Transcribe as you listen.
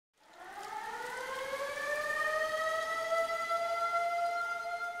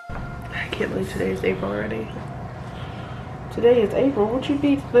can't believe today is April already. Today is April. What you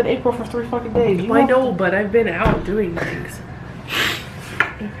be? It's been April for 3 fucking days. I know, but I've been out doing things.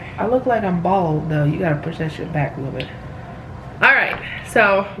 I look like I'm bald though. You gotta push that shit back a little bit. Alright,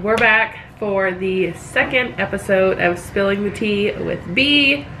 so we're back for the second episode of Spilling the Tea with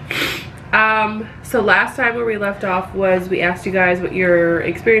B. So last time where we left off was we asked you guys what your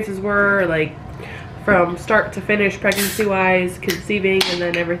experiences were, like from start to finish, pregnancy wise, conceiving, and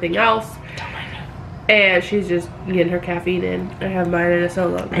then everything else. And she's just getting her caffeine in. I have mine in a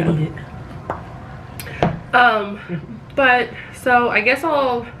solo now. I need it. But so I guess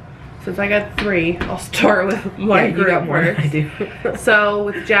since I got 3, I'll start with my You got more than I do. So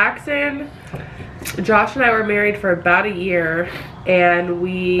with Jackson, Josh and I were married for about a year, and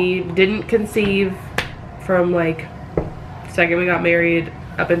we didn't conceive from like the second we got married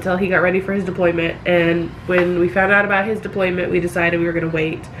up until he got ready for his deployment. And when we found out about his deployment, we decided we were going to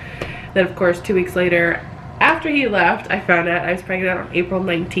wait. Then of course 2 weeks later, after he left, I found out I was pregnant on April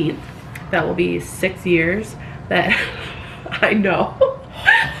 19th. That will be 6 years. That I know.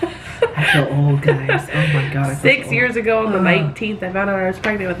 I feel old, guys. Oh my god. 6 years ago on the 19th, I found out I was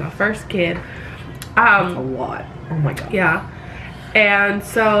pregnant with my first kid. That's a lot. Oh my god. Yeah. And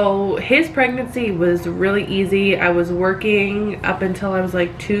so his pregnancy was really easy. I was working up until I was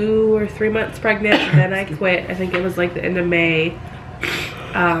like 2 or 3 months pregnant. And then I quit. I think it was like the end of May.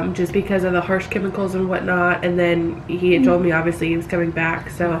 Just because of the harsh chemicals and whatnot. And then he had told me obviously he was coming back.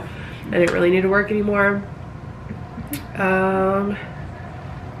 So I didn't really need to work anymore.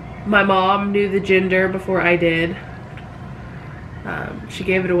 My mom knew the gender before I did. She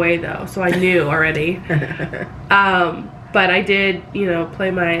gave it away though, so I knew already. But I did, you know,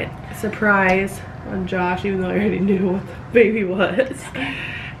 play my surprise on Josh, even though I already knew what the baby was.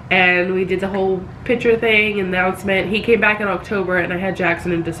 And we did the whole picture thing, announcement. He came back in October and I had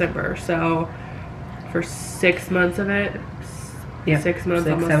Jackson in December. So for 6 months of it, yeah, 6 months,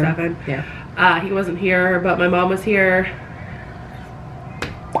 6, almost 7. 7. Yeah. He wasn't here, but my mom was here.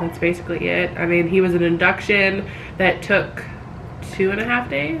 That's basically it. I mean, he was an induction that took 2.5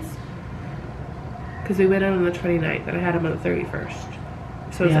 days. Because we went in on the 29th and I had him on the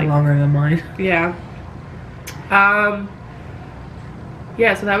 31st. So it's like longer than mine. Yeah.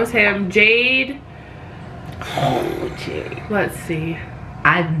 Yeah, so that was him. Jade. Oh, Jade. Let's see.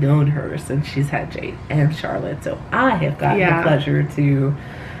 I've known her since she's had Jade and Charlotte, so I have gotten the pleasure to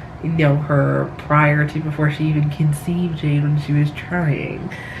know her prior to before she even conceived Jade when she was trying.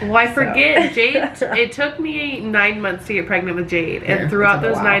 Well, I forget. Jade, it took me 9 months to get pregnant with Jade. And throughout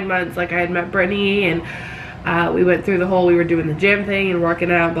those 9 months, like I had met Brittany and we went through the whole, we were doing the gym thing and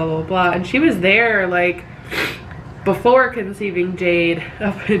working out, blah, blah, blah. And she was there like before conceiving Jade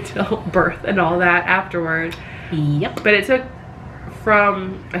up until birth and all that afterward. Yep. But it took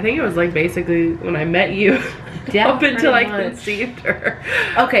from, I think it was like basically when I met you up until I conceived her.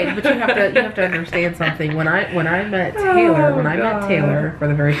 Okay, but you have to understand something. When I met Taylor, met Taylor for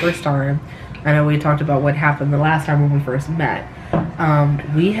the very first time, I know we talked about what happened the last time when we first met.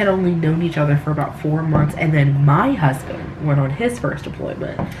 We had only known each other for about 4 months, and then my husband went on his first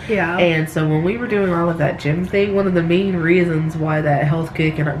deployment. Yeah. And so when we were doing all of that gym thing, one of the main reasons why that health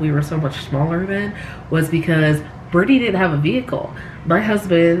kick and we were so much smaller then was because Brittany didn't have a vehicle. My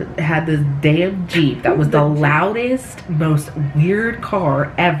husband had this damn Jeep that was the loudest, most weird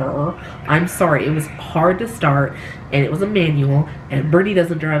car ever. I'm sorry, it was hard to start, and it was a manual, and Brittany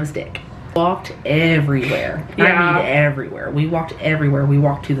doesn't drive a stick. Walked everywhere. Yeah. I mean everywhere. We walked everywhere. We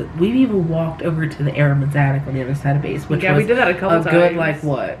even walked over to the airman's attic on the other side of base, which was we did that a couple times. Good, like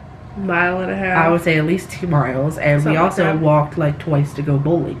what? 1.5 miles. I would say at least 2 miles, and we also walked like twice to go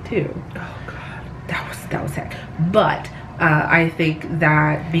bowling too. Oh god, that was heck. But I think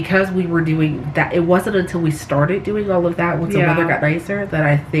that because we were doing that, it wasn't until we started doing all of that once the weather got nicer that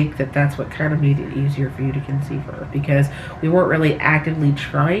I think that that's what kind of made it easier for you to conceive her, because we weren't really actively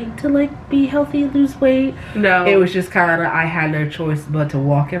trying to like be healthy and lose weight. No, it was just kind of, I had no choice but to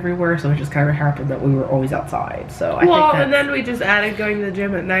walk everywhere, so it just kind of happened that we were always outside. So I think and then we just added going to the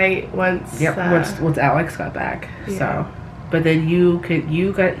gym at night once. Yep, once Alex got back. Yeah. So. But then you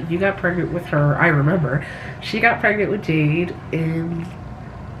got pregnant with her. I remember she got pregnant with Jade in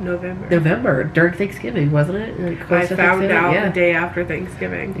November during Thanksgiving, wasn't it? Like I found out the day after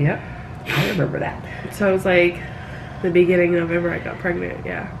Thanksgiving. Yep, I remember that. So it was like the beginning of November I got pregnant.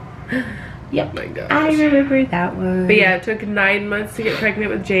 Yeah. Yep. Oh my gosh. I remember that one. But yeah, it took 9 months to get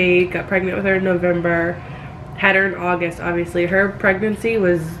pregnant with Jade. Got pregnant with her in November. Had her in August. Obviously, her pregnancy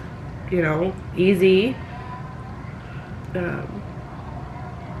was, you know, easy.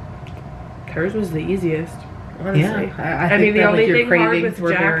 Hers was the easiest. honestly. Yeah, I mean, the that, only your thing hard cravings with were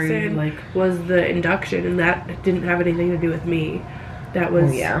very, Jackson was the induction, and that didn't have anything to do with me. That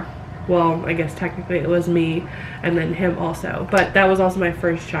was, well, I guess technically it was me, and then him also. But that was also my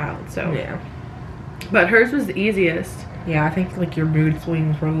first child, so. Yeah. But hers was the easiest. Yeah, I think, like, your mood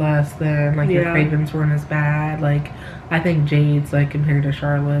swings were less than, like, your cravings weren't as bad. Like, I think Jade's, like, compared to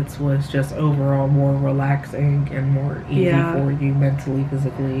Charlotte's, was just overall more relaxing and more easy for you mentally,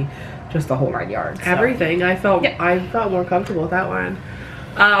 physically, just the whole 9 yards. So. Everything. I felt more comfortable with that one.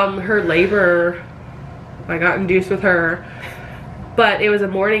 Her labor, I got induced with her, but it was a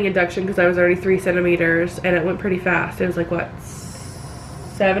morning induction because I was already 3 centimeters, and it went pretty fast. It was like, what,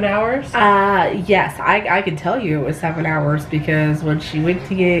 7 hours? Yes, I can tell you it was 7 hours because when she went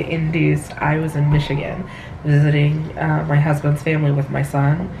to get induced, I was in Michigan visiting my husband's family with my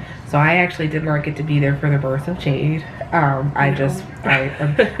son. So I actually did not get to be there for the birth of Jade. I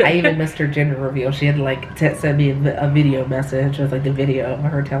even missed her gender reveal. She had to, like, send me a video message with, like, the video of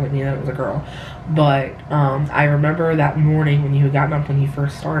her telling me that it was a girl. But I remember that morning when you had gotten up when you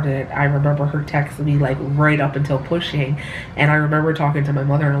first started, I remember her texting me, like, right up until pushing. And I remember talking to my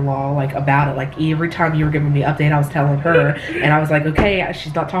mother-in-law, like, about it. Like, every time you were giving me an update, I was telling her. And I was like, okay,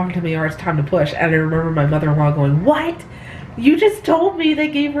 she's not talking to me, or it's time to push. And I remember my mother-in-law going, what? You just told me they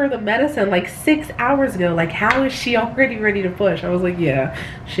gave her the medicine like 6 hours ago. Like, how is she already ready to push? I was like, yeah,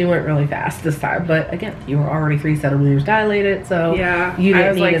 she went really fast this time. But again, you were already 3 centimeters dilated, so yeah, you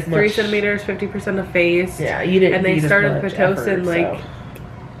didn't need like as much. 3 centimeters, 50% effaced. Yeah, you didn't. And need they started as much Pitocin effort, like so.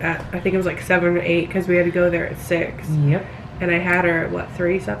 at, I think it was like 7 or 8 because we had to go there at 6. Yep. And I had her at what,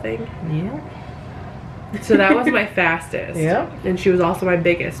 3 something? Yeah. So that was my fastest. Yeah. And she was also my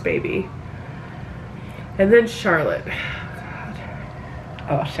biggest baby. And then Charlotte.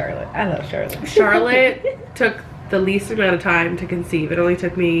 Oh, Charlotte. I love Charlotte. Charlotte took the least amount of time to conceive. It only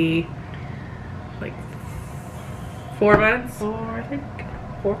took me like 4 months. 4, I think.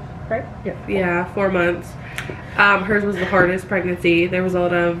 4, right? Yeah. Yeah, 4 months. Hers was the hardest pregnancy. There was a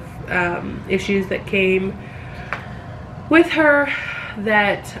lot of issues that came with her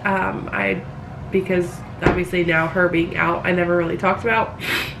that because obviously now her being out, I never really talked about.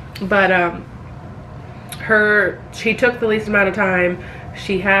 But she took the least amount of time.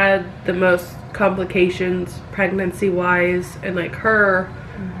 She had the most complications pregnancy wise, and like her,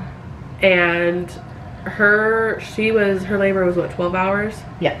 and her labor was what, 12 hours?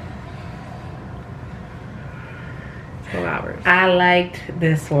 Yeah. 12 hours. I liked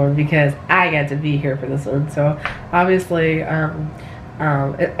this one because I got to be here for this one. So obviously,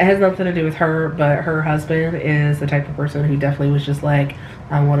 it has nothing to do with her, but her husband is the type of person who definitely was just like,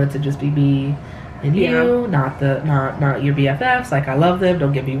 I wanted to just be me and you, not your BFFs. Like, I love them,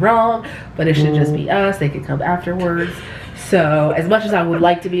 don't get me wrong, but it should just be us. They could come afterwards. So as much as I would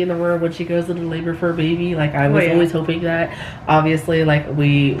like to be in the room when she goes into labor for a baby, like I was always hoping that. Obviously, like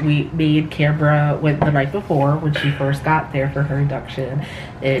me and Canberra went the night before when she first got there for her induction,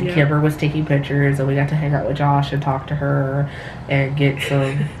 and Canberra was taking pictures, and we got to hang out with Josh and talk to her and get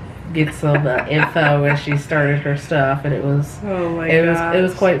some info as she started her stuff, and it was it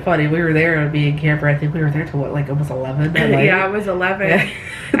was quite funny. We were there, and me and Canberra, I think we were there till what, like almost 11 that night? Yeah, it was 11.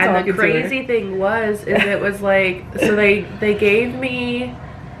 And the crazy thing was it was like, so they gave me,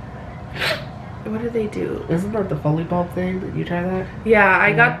 what did they do? Isn't that the Foley bulb thing? Did you try that? Yeah,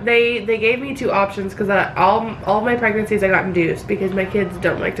 I got, they gave me 2 options because all my pregnancies I got induced because my kids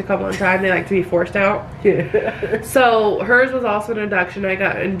don't like to come on time. They like to be forced out. Yeah. So hers was also an induction. I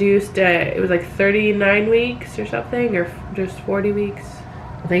got induced at, it was like 39 weeks or something, or just 40 weeks.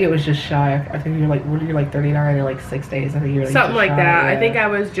 I think it was just shy. I think you're like, what are you, like 39 in like 6 days? I think you're like something like that. Yeah. I think I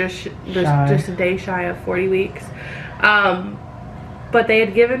was just a day shy of 40 weeks. But they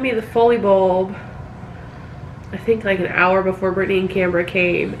had given me the Foley bulb, I think like an hour before Brittany and Canberra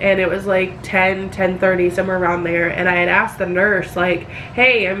came, and it was like 10:30, somewhere around there, and I had asked the nurse, like,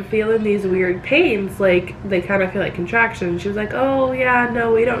 hey, I'm feeling these weird pains, like they kind of feel like contractions. She was like, oh yeah,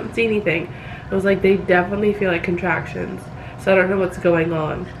 no, we don't see anything. I was like, they definitely feel like contractions, so I don't know what's going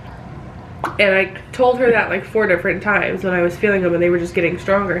on. And I told her that like 4 different times when I was feeling them, and they were just getting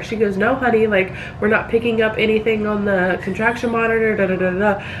stronger. She goes, no honey, like we're not picking up anything on the contraction monitor, da da da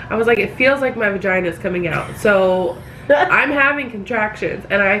da. I was like, it feels like my vagina is coming out, so I'm having contractions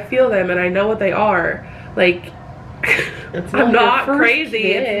and I feel them and I know what they are. Like, I'm not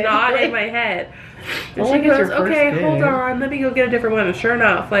crazy, it's not in my head. And she goes, okay, hold on, let me go get a different one. And sure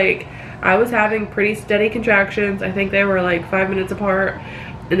enough, like I was having pretty steady contractions. I think they were like 5 minutes apart,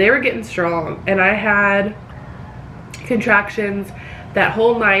 and they were getting strong, and I had contractions that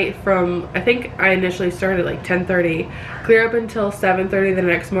whole night from, I think I initially started like 10:30, clear up until 7:30 the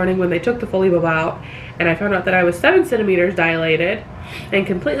next morning when they took the fully bub out, and I found out that I was 7 centimeters dilated and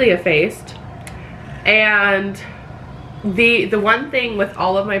completely effaced. And the one thing with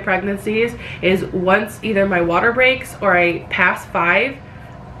all of my pregnancies is once either my water breaks or I pass 5,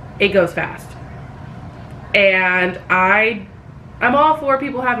 it goes fast. And I'm all for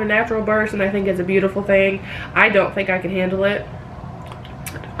people having natural births, and I think it's a beautiful thing. I don't think I can handle it.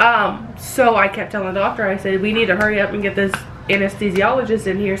 So I kept telling the doctor, I said, we need to hurry up and get this anesthesiologist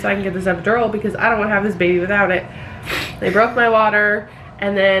in here so I can get this epidural, because I don't want to have this baby without it. They broke my water,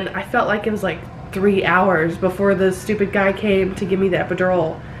 and then I felt like it was like 3 hours before the stupid guy came to give me the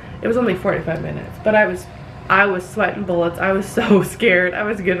epidural. It was only 45 minutes, but I was sweating bullets. I was so scared. I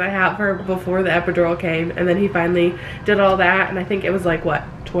was gonna have her before the epidural came, and then he finally did all that, and I think it was like, what,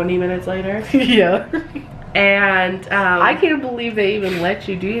 20 minutes later? Yeah. And I can't believe they even let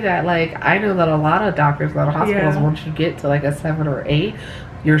you do that. Like, I know that a lot of doctors, a lot of hospitals, once you get to like a 7 or 8,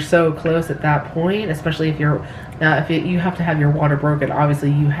 you're so close at that point, especially if you're you have to have your water broken. Obviously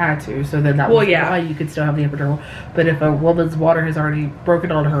you had to, so then that was why you could still have the epidural. But if a woman's water has already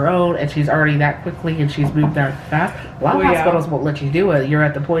broken on her own and she's already that quickly and she's moved that fast, a lot of hospitals won't let you do it. You're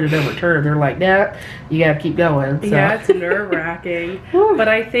at the point of no return. They're like, nah, you gotta keep going. So. Yeah, it's nerve-wracking. But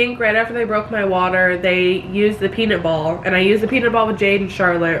I think right after they broke my water, they used the peanut ball, and I used the peanut ball with Jade and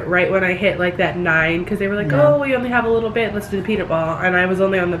Charlotte right when I hit like that 9, because they were like, oh, we only have a little bit, let's do the peanut ball. And I was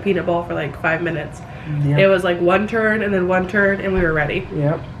only on the peanut ball for like 5 minutes. Yep. It was like 1 turn and then 1 turn, and we were ready.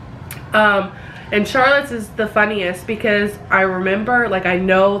 Yep. And Charlotte's is the funniest, because I remember, like, I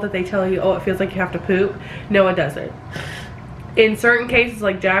know that they tell you, oh, it feels like you have to poop. No, it doesn't. In certain cases,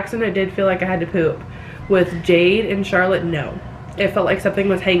 like Jackson, it did feel like I had to poop. With Jade and Charlotte, no. It felt like something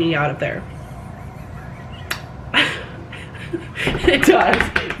was hanging out of there. It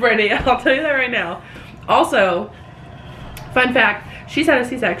does, Brittany. I'll tell you that right now. Also, fun fact, she's had a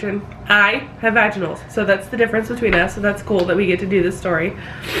C-section. I have vaginals, so that's the difference between us. So that's cool that we get to do this story.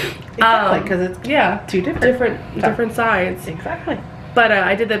 Exactly, because it's two different sides. Exactly. But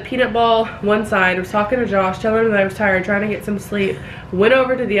I did the peanut ball one side. I was talking to Josh, telling him that I was tired, trying to get some sleep. Went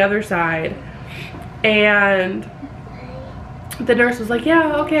over to the other side, and the nurse was like,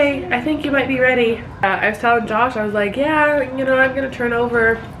 yeah, okay, I think you might be ready. I was telling Josh, I was like, yeah, you know, I'm gonna turn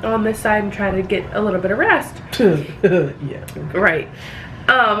over on this side and try to get a little bit of rest. Yeah. Right.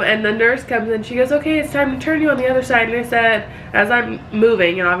 And the nurse comes in, she goes, okay, it's time to turn you on the other side. And I said, as I'm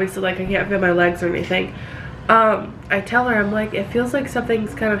moving, and obviously like I can't feel my legs or anything, I tell her, I'm like, it feels like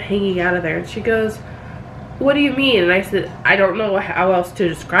something's kind of hanging out of there. And she goes, what do you mean? And I said, I don't know how else to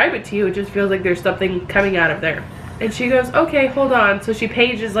describe it to you. It just feels like there's something coming out of there. And she goes, okay, hold on. So she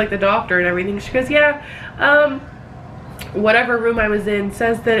pages like the doctor and everything. She goes, yeah, whatever room I was in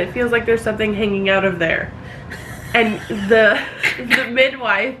says that it feels like there's something hanging out of there. And the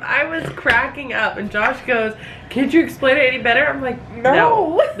midwife, I was cracking up, and Josh goes, can't you explain it any better? I'm like,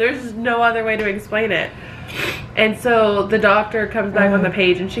 no, there's no other way to explain it. And so the doctor comes back on the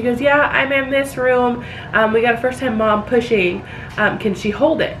page, and she goes, yeah, I'm in this room. We got a first-time mom pushing. Can she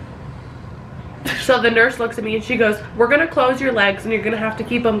hold it? So the nurse looks at me and she goes, we're going to close your legs, and you're going to have to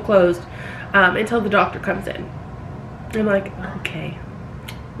keep them closed until the doctor comes in. I'm like, okay,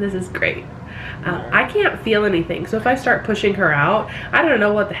 this is great. I can't feel anything, so if I start pushing her out, I don't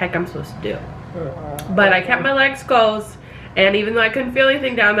know what the heck I'm supposed to do. But I kept my legs closed, and even though I couldn't feel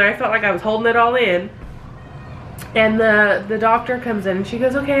anything down there, I felt like I was holding it all in. And the doctor comes in, and she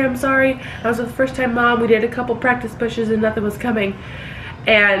goes, okay, I'm sorry, I was with the first-time mom, we did a couple practice pushes and nothing was coming.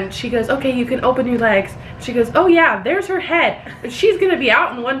 And she goes, okay, you can open your legs. She goes, oh yeah, there's her head, and she's gonna be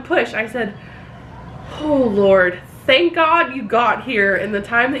out in 1 push. I said, oh Lord, thank God you got here in the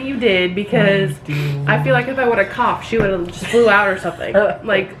time that you did, because I feel like if I would have coughed, she would have just flew out or something.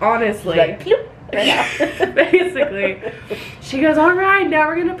 Like, honestly. Basically. She goes, all right, now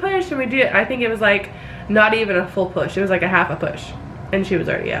we're gonna push. And we do it. I think it was like not even a full push. It was like a half a push. And she was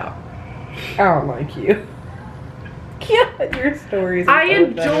already out. I don't like you. Yeah, your stories. I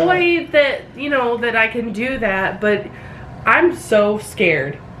enjoy that, you know, that I can do that, but I'm so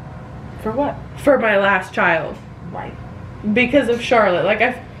scared. For what? For my last child. Right. Because of Charlotte. Like,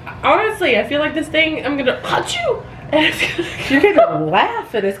 honestly, I feel like this thing, I'm gonna cut you. And you're gonna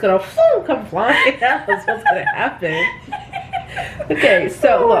laugh and it's gonna come flying out. That's what's gonna happen. Okay,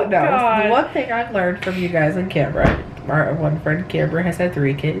 so look, the one thing I've learned from you guys in Canberra, our one friend Canberra has had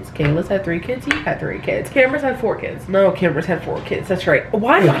 3 kids. Kayla's had 3 kids. You had 3 kids. Canberra's had 4 kids. No, Canberra's had 4 kids. That's right.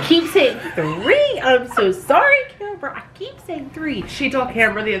 Why do I keep saying 3? I'm so sorry, Canberra. I keep saying 3. She told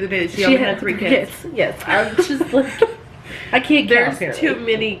Canberra the other day that she only had 3 kids. Yes, I'm just like, I can't count. There's too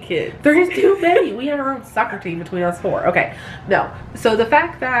many kids. There is too many. We have our own soccer team between us 4. Okay, no. So the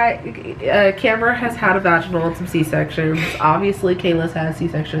fact that Cameron has had a vaginal and some C-sections. Obviously, Kayla's had a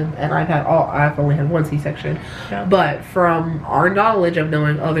C-section, and I've only had 1 C-section. Yeah. But from our knowledge of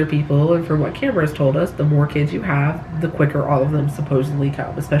knowing other people, and from what Cameron's told us, the more kids you have, the quicker all of them supposedly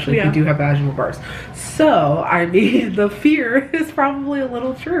come. Especially if you do have vaginal births. So I mean, the fear is probably a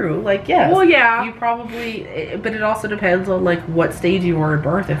little true. Like, yes. Well, yeah. You probably, but it also depends on like what stage you are in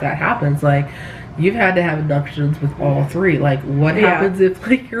birth if that happens. Like, you've had to have inductions with all 3. Like, what happens if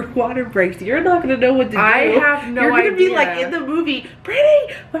like your water breaks? You're not gonna know what to do. I have no idea. You're gonna be like in the movie,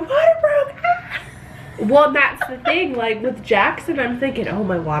 Brittany, my water broke. Ah! Well, that's the thing. Like with Jackson, I'm thinking, oh,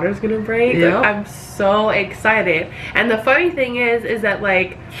 my water's gonna break. Yep. Like, I'm so excited. And the funny thing is that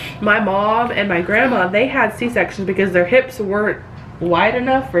like my mom and my grandma, they had C-sections because their hips weren't wide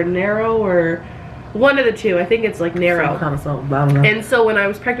enough or narrow, or one of the two. I think it's like narrow. Some kind of something. I don't know. And so when I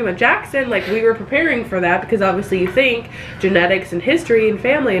was pregnant with Jackson, like we were preparing for that because obviously you think genetics and history and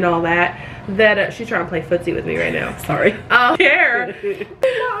family and all that. That she's trying to play footsie with me right now. Sorry. Care.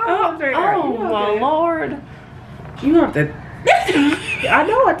 Oh my lord. You have to. I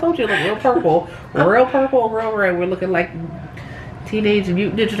know. I told you, look real purple, real purple, real red. We're looking like Teenage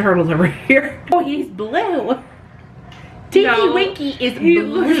Mutant Ninja Turtles over here. Oh, he's blue. Tinky Winky is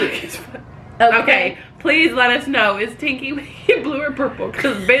blue. Okay, please let us know. Is Tinky Winky blue or purple?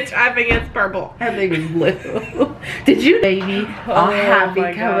 Because, bitch, I think it's purple. I think it's blue. Did you, baby? All happy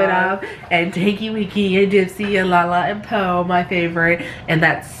coming up. And Tinky Winky and Gypsy and Lala and Poe, my favorite. And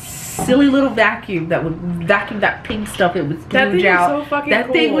that silly little vacuum that would vacuum that pink stuff. It was huge out. Was so fucking that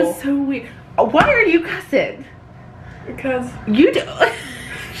cool. thing was so weird. Why are you cussing? Because you do.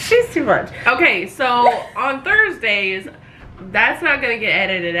 She's too much. Okay, so on Thursdays, that's not gonna get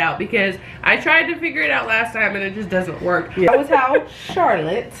edited out because I tried to figure it out last time and it just doesn't work. Yeah. That was how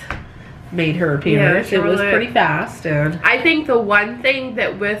Charlotte made her appearance. Yeah, it was pretty fast. And I think the one thing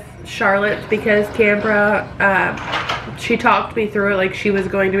that with Charlotte, because Canberra, she talked me through it like she was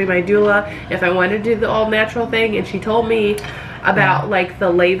going to be my doula if I wanted to do the all natural thing, and she told me about like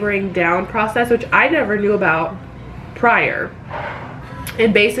the laboring down process, which I never knew about prior.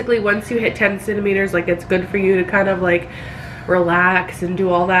 And basically once you hit 10 centimeters, like it's good for you to kind of like relax and do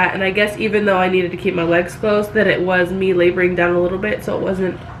all that. And I guess even though I needed to keep my legs closed, that it was me laboring down a little bit, so it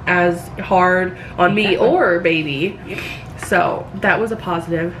wasn't as hard on me or baby. So that was a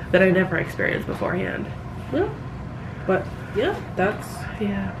positive that I never experienced beforehand. yeah, but yeah, that's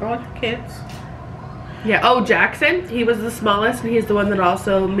all the kids. Yeah. Oh, Jackson, he was the smallest, and he's the one that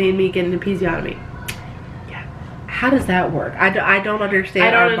also made me get into episiotomy. How does that work? I don't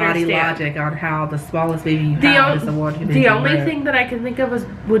understand our body logic on how the smallest baby you have is the one who The only thing that I can think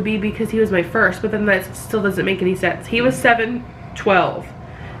of would be because he was my first, but then that still doesn't make any sense. He was 7'12",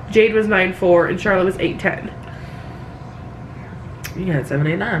 Jade was 9'4", and Charlotte was 8'10". You got 7,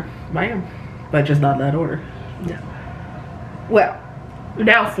 8, 9. Bam. But just not in that order. No. Well,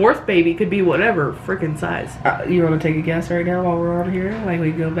 now fourth baby could be whatever freaking size. You want to take a guess right now while we're on here? Like we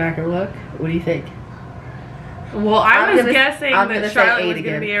go back and look? What do you think? Well, I was guessing that Charlotte was going to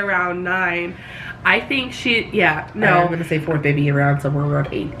again. be around 9. I think no. I'm going to say fourth baby around somewhere around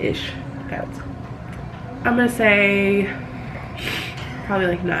 8-ish pounds. I'm going to say probably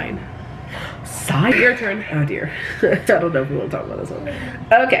like 9. Side? Your turn. Oh dear. I don't know if we want to talk about this one.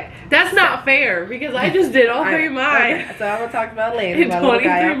 Okay. That's not fair because I just did all 3 of mine. Okay, so I'm going to talk about Landon. In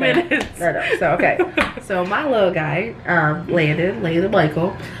 23 minutes. Right. So, okay. So my little guy, Landon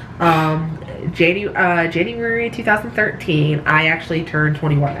Michael, January 2013, I actually turned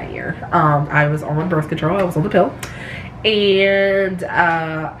 21 that year. I was on birth control. I was on the pill. And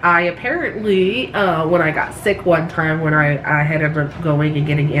I apparently, when I got sick one time when I had ended up going and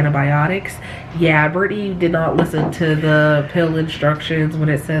getting antibiotics, Brittany did not listen to the pill instructions when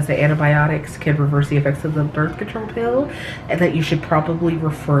it says that antibiotics can reverse the effects of the birth control pill and that you should probably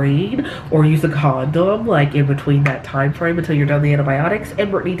refrain or use a condom like in between that time frame until you're done the antibiotics.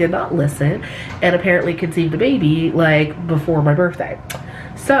 And Brittany did not listen and apparently conceived a baby like before my birthday.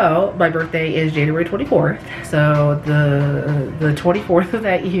 So my birthday is January 24th. So the 24th of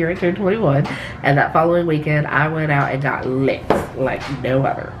that year I turned 21, and that following weekend I went out and got lit like no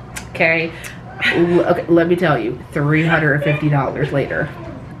other. Okay, let me tell you, $350 later.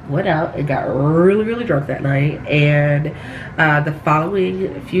 Went out and got really drunk that night, and the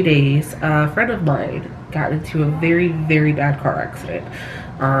following few days a friend of mine got into a very bad car accident.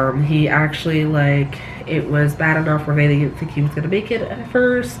 He actually, like, it was bad enough where they didn't think he was gonna make it at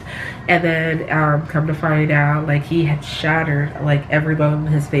first, and then come to find out, like, he had shattered like every bone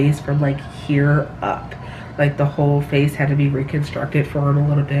in his face from like here up. Like the whole face had to be reconstructed for him a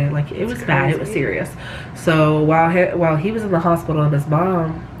little bit. Like it was bad. It was serious. So while he was in the hospital and his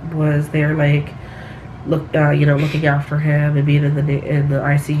mom was there, like looking after him and being in the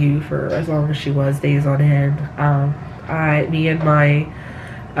ICU for as long as she was, days on end. Me and my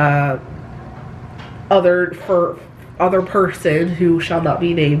other person who shall not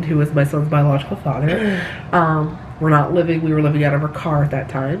be named, who is my son's biological father, we were living out of our car at that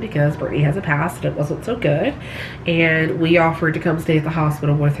time because Brittany has a past and it wasn't so good, and we offered to come stay at the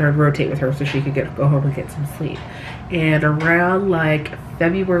hospital with her and rotate with her so she could go home and get some sleep. And around like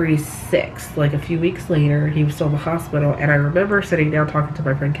February 6th, like a few weeks later, he was still in the hospital, and I remember sitting down talking to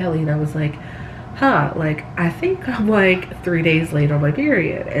my friend Kelly, and I was like, like I think I'm like 3 days late on my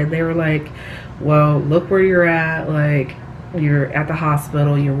period. And they were like, well, look where you're at, like you're at the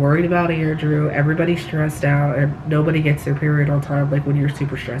hospital, you're worried about Andrew, everybody's stressed out, and nobody gets their period on time like when you're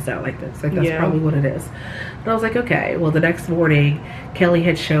super stressed out like this. Like that's probably what it is. And I was like, okay. Well, the next morning Kelly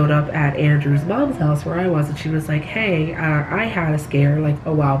had showed up at Andrew's mom's house where I was, and she was like, hey, I had a scare like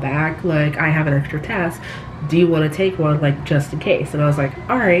a while back, like I have an extra test, do you want to take one, like just in case? And I was like,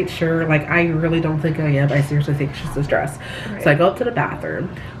 all right, sure. Like I really don't think I am, I seriously think it's just a stress. Right. So I go up to the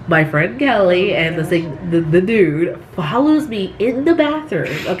bathroom. My friend Kelly and the dude follows me in the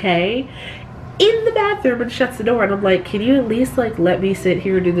bathroom, okay? In the bathroom, and shuts the door. And I'm like, can you at least like let me sit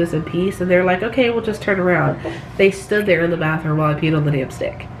here and do this in peace? And they're like, okay, we'll just turn around. They stood there in the bathroom while I peed on the damn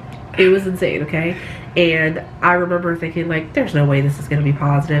stick. It was insane, okay? And I remember thinking like, there's no way this is going to be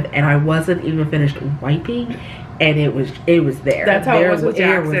positive. And I wasn't even finished wiping, and it was there. That's how it was with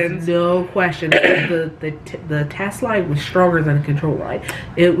Jackson's. There was no question. The test line was stronger than the control line.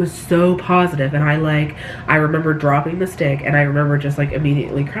 It was so positive, and I remember dropping the stick, and I remember just like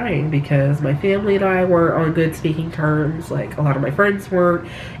immediately crying because my family and I were on good speaking terms. Like a lot of my friends weren't,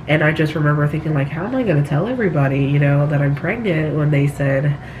 and I just remember thinking like, how am I going to tell everybody, that I'm pregnant, when they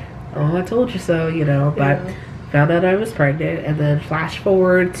said, oh, I told you so, but found out I was pregnant. And then flash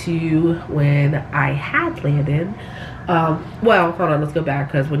forward to when I had landed. Well, hold on, let's go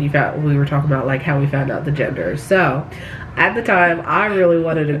back, because we were talking about like how we found out the gender. So at the time, I really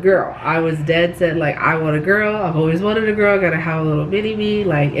wanted a girl. I was dead set, like I want a girl. I've always wanted a girl. I gotta have a little mini me,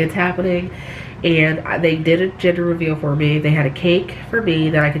 like it's happening. And they did a gender reveal for me. They had a cake for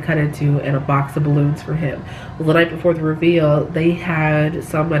me that I could cut into and a box of balloons for him. Well, the night before the reveal, they had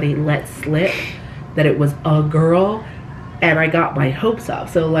somebody let slip that it was a girl, and I got my hopes up.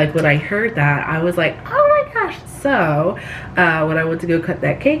 So like when I heard that, I was like, oh my gosh. So when I went to go cut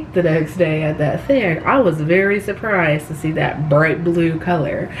that cake the next day at that thing, I was very surprised to see that bright blue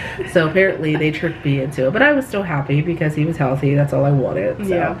color. So apparently they tricked me into it, but I was still happy because he was healthy. That's all I wanted.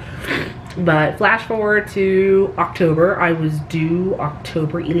 So. Yeah. But flash forward to October. I was due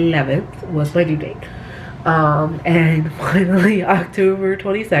October 11th was my due date. And finally October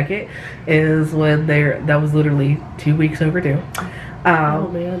 22nd is when that was literally 2 weeks overdue. Oh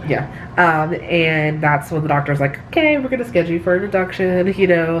man. Yeah. And that's when the doctor's like, okay, we're gonna schedule you for an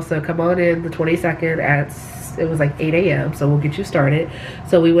induction, so come on in the 22nd it was like 8 a.m. so we'll get you started.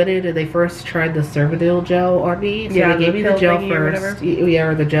 So we went in and they first tried the Cervidil gel on me. So they gave me the gel first.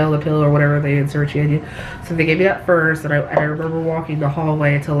 Or the gel, the pill, or whatever they insert you in. So they gave me that first, and I remember walking the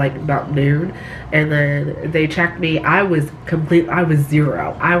hallway until like about noon, and then they checked me. I was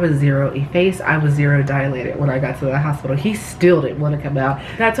zero. I was zero effaced. I was zero dilated when I got to the hospital. He still didn't want to come out.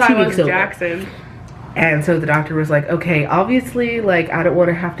 That's how I was with Jackson. And so the doctor was like, okay, obviously, like, I don't want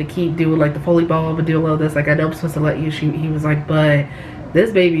to have to keep doing, like, the Foley bulb and doing all this. Like, I know I'm supposed to let you shoot. He was like, but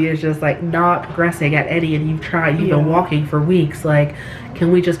this baby is just, like, not progressing at any, and you've been walking for weeks. Like,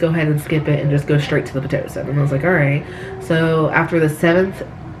 can we just go ahead and skip it and just go straight to the Pitocin? And I was like, all right. So after the 7th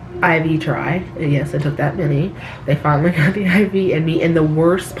IV try, and yes, it took that many, they finally got the IV in me in the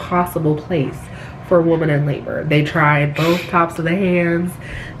worst possible place for a woman in labor. They tried both tops of the hands.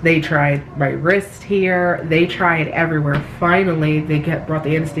 They tried my wrist here. They tried everywhere. Finally, they brought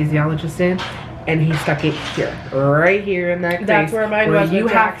the anesthesiologist in, and he stuck it here, right here in that place. That's where mine was. You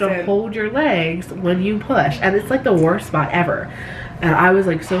have to hold your legs when you push, and it's like the worst spot ever. And I was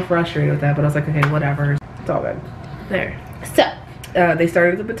like so frustrated with that, but I was like, okay, whatever. It's all good. There. So they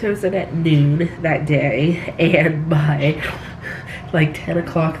started the Pitocin at noon that day, and by like 10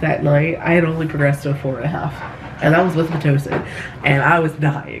 o'clock that night, I had only progressed to a 4.5. And that was with Pitocin. And I was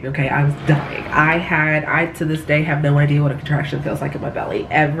dying, okay? I was dying. I to this day have no idea what a contraction feels like in my belly.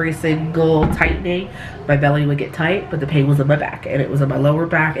 Every single tightening, my belly would get tight, but the pain was in my back. And it was in my lower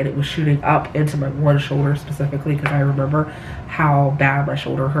back, and it was shooting up into my one shoulder specifically, because I remember how bad my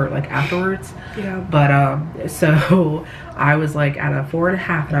shoulder hurt like afterwards. Yeah. But so I was like at a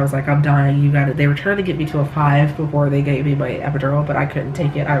 4.5, and I was like, I'm dying. You got it. They were trying to get me to a 5 before they gave me my epidural, but I couldn't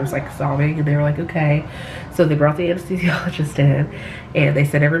take it. I was like sobbing, and they were like, okay. So they brought the anesthesiologist in, and they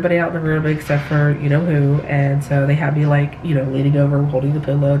sent everybody out in the room except for you know who. And so they had me like, you know, leaning over, holding the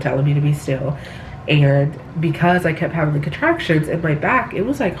pillow, telling me to be still. And because I kept having the contractions in my back, it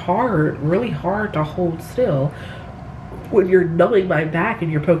was like hard, really hard to hold still when you're numbing my back and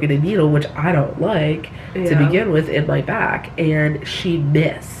you're poking a needle, which I don't like to begin with, in my back. And she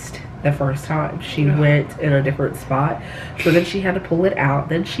missed the first time. She went in a different spot. So then she had to pull it out.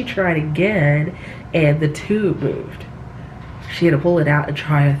 Then she tried again, and the tube moved. She had to pull it out and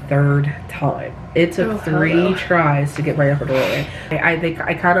try a third time. It took 3 tries to get my epidural in. I think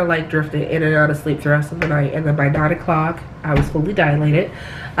I kind of like drifted in and out of sleep the rest of the night, and then by 9 o'clock I was fully dilated.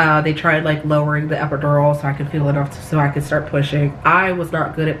 They tried like lowering the epidural so I could feel enough so I could start pushing. I was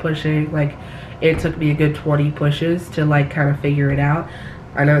not good at pushing. Like, it took me a good 20 pushes to like kind of figure it out.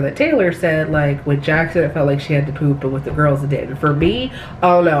 I know that Taylor said like with Jackson it felt like she had to poop, but with the girls it didn't. For me,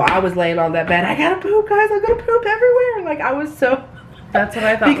 oh no, I was laying on that bed. I gotta poop, guys. I'm gonna poop everywhere. Like, I was so. That's what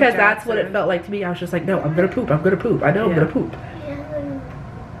I thought. Because that's what it felt like to me. I was just like, no, I'm gonna poop. I'm gonna poop. I know I'm gonna poop.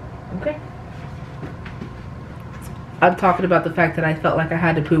 Okay. I'm talking about the fact that I felt like I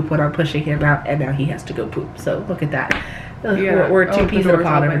had to poop when I'm pushing him out, and now he has to go poop. So look at that. We're 2 peas in a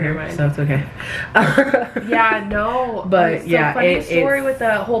pod over here, so it's okay. Yeah, no. But yeah, funny story with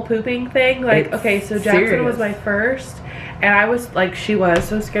the whole pooping thing. Like, okay, so Jackson was my first, and I was like, she was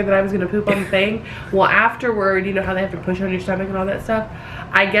so scared that I was gonna poop on the thing. Well, afterward, you know how they have to push on your stomach and all that stuff.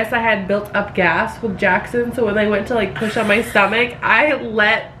 I guess I had built up gas with Jackson, so when they went to like push on my stomach, I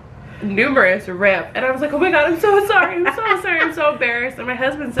let numerous rip, and I was like, oh my god, I'm so sorry, I'm so sorry, I'm so embarrassed. And my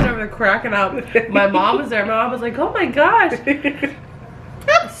husband's sitting over there cracking up. My mom was there. My mom was like, oh my gosh,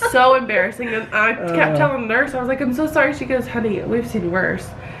 so embarrassing. And I kept telling the nurse, I was like, I'm so sorry. She goes, honey, we've seen worse.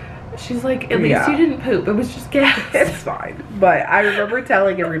 She's like, at least you didn't poop, it was just gas. It's fine. But I remember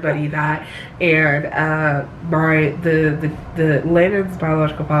telling everybody that, and the Landon's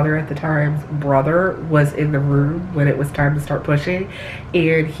biological father at the time's brother was in the room when it was time to start pushing,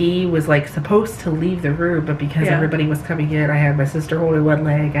 and he was like supposed to leave the room, but because everybody was coming in, I had my sister holding one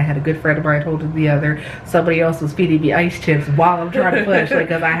leg, I had a good friend of mine holding the other, somebody else was feeding me ice chips while I'm trying to push, like,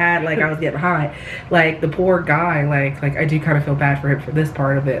 because I was getting high. Like, the poor guy, like I do kind of feel bad for him for this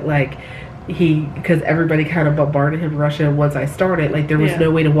part of it. Like, because everybody kind of bombarded him rushing once I started, like there was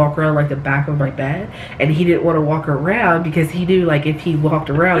no way to walk around like the back of my bed, and he didn't want to walk around because he knew like if he walked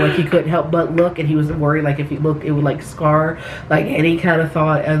around, like he couldn't help but look, and he was worried like if he looked it would like scar like any kind of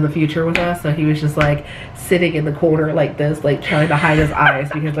thought in the future with us. So he was just like sitting in the corner like this, like trying to hide his eyes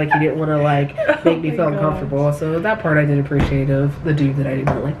because like he didn't want to like make me feel uncomfortable. So that part I did appreciate of the dude that I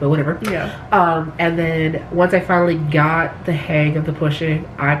didn't like, but whatever. And then once I finally got the hang of the pushing,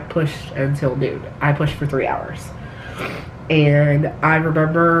 I pushed until noon. I pushed for 3 hours. And I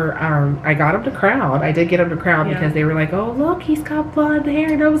remember I got him to crown. I did get him to crown because they were like, oh look, he's got blonde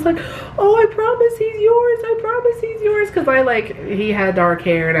hair, and I was like, oh, I promise he's yours, I promise he's yours, because I like, he had dark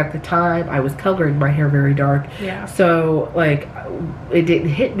hair, and at the time I was coloring my hair very dark, so like it didn't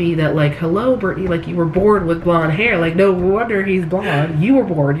hit me that like, hello Brittany, like you were born with blonde hair, like no wonder he's blonde, you were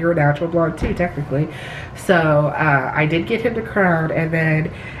born, you're a natural blonde too technically. So I did get him to crown, and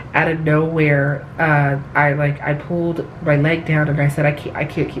then out of nowhere, I pulled my leg down, and I said, I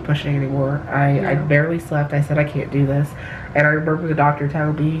can't keep pushing anymore. I barely slept. I said, I can't do this. And I remember the doctor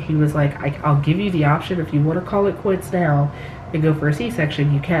telling me, he was like, I'll give you the option if you want to call it quits now and go for a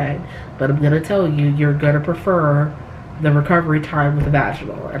C-section, you can. But I'm going to tell you, you're going to prefer the recovery time with the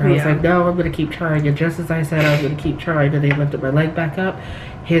vaginal. And I was like, no, I'm going to keep trying. And just as I said I was going to keep trying, and they lifted my leg back up,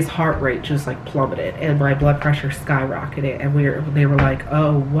 his heart rate just like plummeted, and my blood pressure skyrocketed, and they were like,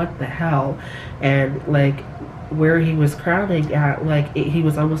 oh, what the hell? And like where he was crowning at, like he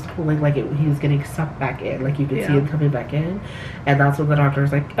was almost pulling like he was getting sucked back in, like you could see him coming back in. And that's when the doctor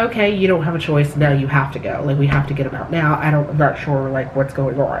was like, okay, you don't have a choice now, you have to go, like we have to get him out now. I'm not sure like what's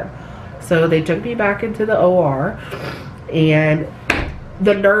going on. So they took me back into the OR, and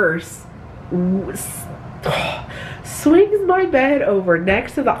the nurse swings my bed over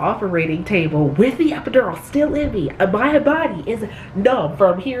next to the operating table with the epidural still in me. My body is numb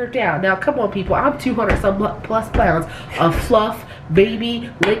from here down. Now, come on, people. I'm 200 some plus pounds of fluff, baby,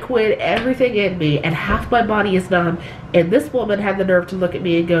 liquid, everything in me, and half my body is numb. And this woman had the nerve to look at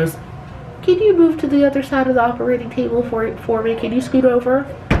me and goes, can you move to the other side of the operating table for me? Can you scoot over?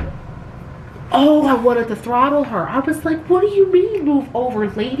 Oh, I wanted to throttle her. I was like, what do you mean move over,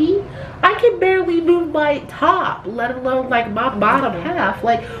 lady? I can barely move my top, let alone like my bottom half.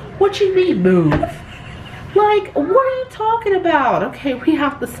 Like, what you mean move? Like, what are you talking about? Okay, we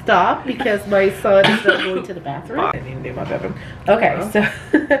have to stop because my son is not going to the bathroom. I didn't even do my bedroom. Okay,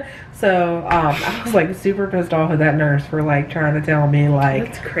 so I was like super pissed off at that nurse for like trying to tell me like,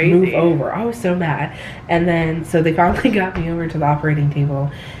 that's crazy. Move over. I was so mad. And then so they finally got me over to the operating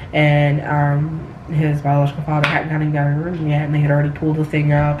table, and his biological father hadn't gotten him down in the room yet, and they had already pulled the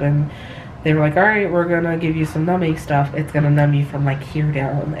thing up, and they were like, all right, we're gonna give you some numbing stuff. It's gonna numb you from like here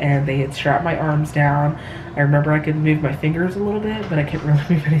down. And they had strapped my arms down. I remember I could move my fingers a little bit, but I couldn't really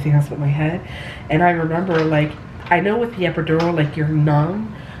move anything else but my head. And I remember, like, I know with the epidural, like, you're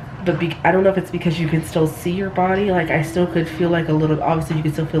numb, but I don't know if it's because you can still see your body. Like, I still could feel like a little, obviously you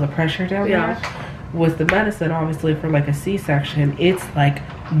can still feel the pressure down there. With the medicine, obviously, for like a C-section, it's like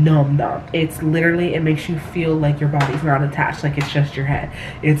numb. It's literally, it makes you feel like your body's not attached, like it's just your head.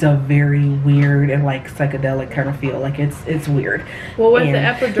 It's a very weird and like psychedelic kind of feel. Like it's weird. Well, with the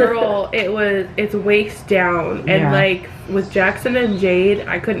epidural, it's waist down, and like with Jackson and Jade,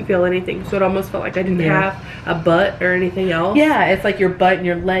 I couldn't feel anything, so it almost felt like I didn't have a butt or anything else. Yeah, it's like your butt and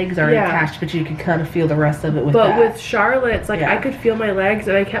your legs are attached, but you can kind of feel the rest of it with that. But with Charlotte's, like I could feel my legs,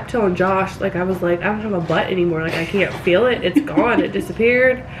 and I kept telling Josh, like I was like, I don't have a butt anymore, like I can't feel it, it's gone, it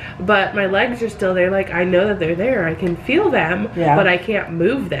disappeared, but my legs are still there. Like I know that they're there, I can feel them, but I can't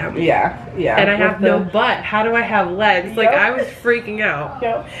move them. And I have no butt. How do I have legs? Like I was freaking out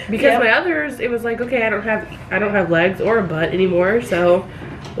because my others, it was like, okay, I don't have legs or a butt anymore, so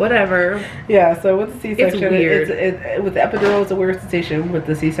whatever. So with the C-section, it's weird. With the epidural, it's a weird sensation. With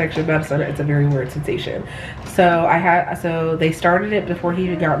the C-section medicine, it's a very weird sensation. So they started it before he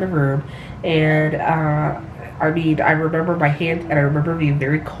even got in the room, and I mean, I remember my hand, and I remember being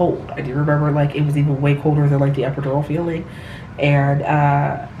very cold. I do remember like it was even way colder than like the epidural feeling. And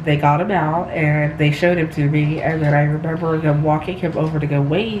they got him out, and they showed him to me, and then I remember them walking him over to go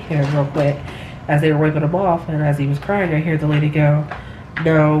weigh him real quick as they were wiping him off, and as he was crying, I hear the lady go,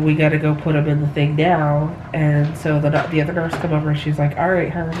 no, we gotta go put him in the thing now. And so the other nurse come over, and she's like, all right,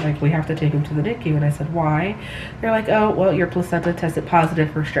 Herm, like we have to take him to the NICU. And I said, why? They're like, oh, well, your placenta tested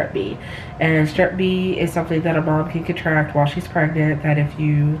positive for strep B, and strep B is something that a mom can contract while she's pregnant,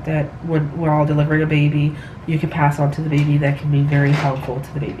 that while delivering a baby, you can pass on to the baby. That can be very harmful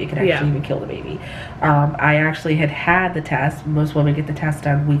to the baby. It can actually even kill the baby. I actually had the test. Most women get the test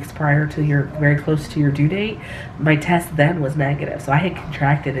done weeks prior to very close to your due date. My test then was negative, so I had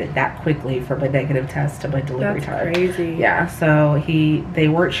contracted it that quickly from a negative test to my delivery time. That's crazy. Yeah, so they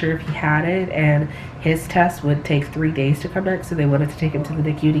weren't sure if he had it, and his test would take 3 days to come back, so they wanted to take him to the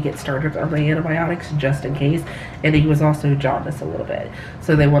NICU to get started on the antibiotics just in case. And he was also jaundiced a little bit,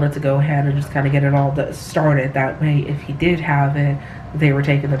 so they wanted to go ahead and just kind of get it all started. That way, if he did have it, they were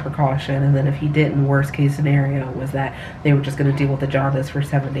taking the precaution, and then if he didn't, worst case scenario was that they were just going to deal with the jaundice for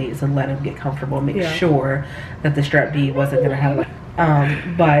 7 days and let him get comfortable and make sure that the strep B wasn't going to have it.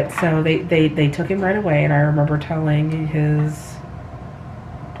 But so they took him right away, and I remember telling his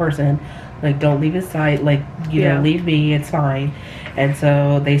person, like, don't leave his side, like, you know, leave me, it's fine. And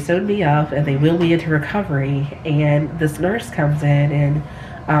so they sewed me up, and they wheeled me into recovery, and this nurse comes in, and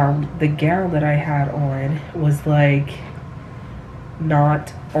the gown that I had on was like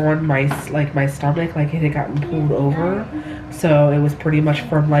not on my stomach, like it had gotten pulled over, so it was pretty much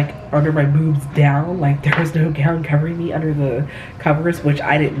from like under my boobs down. Like there was no gown covering me under the covers, which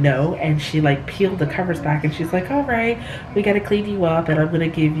I didn't know. And she like peeled the covers back, and she's like, all right, we got to clean you up, and I'm gonna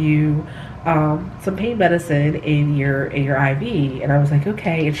give you some pain medicine in your IV. And I was like,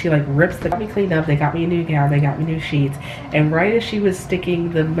 okay. And she like got me cleaned up, they got me a new gown, they got me new sheets, and right as she was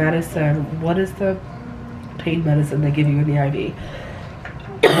sticking the medicine, what is the pain medicine they give you in the IV?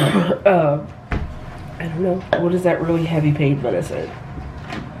 I don't know. What is that really heavy pain medicine?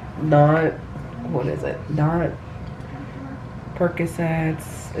 What is it? Not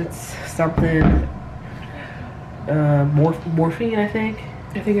Percocets. It's something, morphine, I think.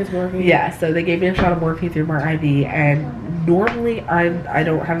 I think it's morphine. Yeah, so they gave me a shot of morphine through my IV, and normally I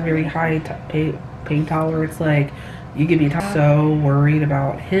don't have a very high pain tolerance. Like, you give me so worried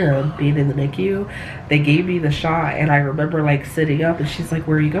about him being in the NICU. They gave me the shot, and I remember like sitting up, and she's like,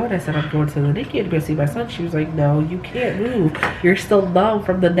 where are you going? I said, I'm going to the NICU to go see my son. She was like, no, you can't move. You're still numb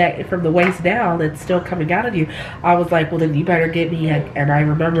from the neck, from the waist down. It's still coming out of you. I was like, well, then you better get me and I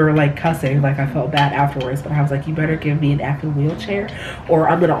remember like cussing, like I felt bad afterwards, but I was like, you better give me an active wheelchair, or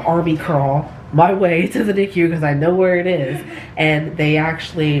I'm gonna army crawl my way to the NICU because I know where it is. And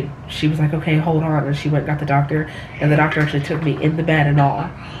she was like, okay, hold on, and she went and got the doctor, and the doctor actually took me in the bed and all.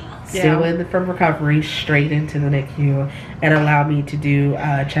 Stealing from recovery straight into the NICU and allowed me to do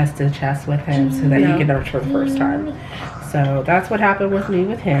chest to chest with him so that he could nurse for the first time. So that's what happened with me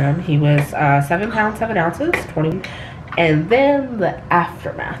with him. He was 7 pounds 7 ounces, 20, and then the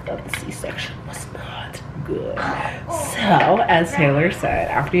aftermath of the C-section was not good. So as Taylor said,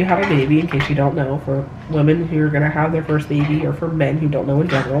 after you have a baby, in case you don't know, for women who are going to have their first baby, or for men who don't know in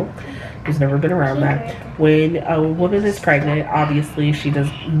general, who's never been around that, when a woman is pregnant, obviously she does,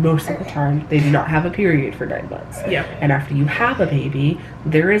 most of the time they do not have a period for 9 months. Yeah. And after you have a baby,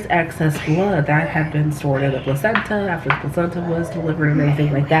 there is excess blood that had been stored in the placenta. After the placenta was delivered and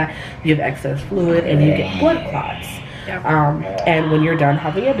everything like that, you have excess fluid and you get blood clots. Yeah. And when you're done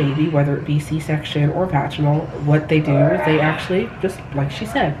having a baby, whether it be C-section or vaginal, what they do is they actually, just like she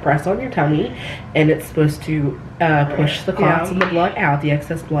said, press on your tummy, and it's supposed to push the clots and the blood out, the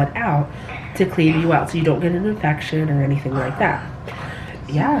excess blood out, to clean you out so you don't get an infection or anything like that.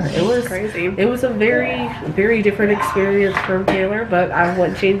 Yeah, it was crazy. It was a very, very different experience from Taylor, but I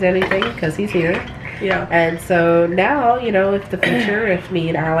wouldn't change anything because he's here. Yeah. And so now, you know, if the future, if me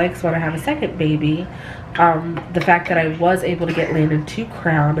and Alex want to have a second baby, the fact that I was able to get Landon to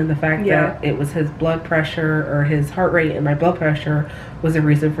crown, and the fact that it was his blood pressure or his heart rate and my blood pressure was a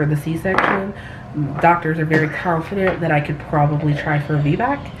reason for the C-section, doctors are very confident that I could probably try for a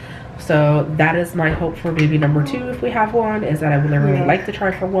VBAC. So that is my hope for baby number 2, if we have one, is that I would really like to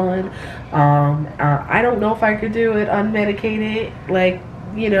try for one. I don't know if I could do it unmedicated, like,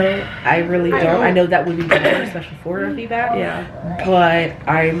 you know, I really don't. I know that would be better, especially for a VBAC. Yeah. But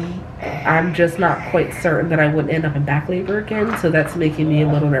I'm just not quite certain that I wouldn't end up in back labor again, so that's making me a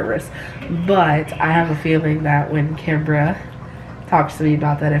little nervous. But I have a feeling that when Kimbra talks to me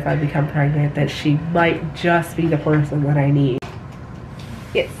about that, if I become pregnant, that she might just be the person that I need.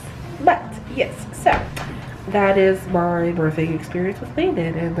 Yes, so that is my birthing experience with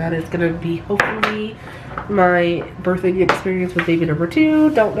Landon, and that is going to be hopefully my birthing experience with baby number 2.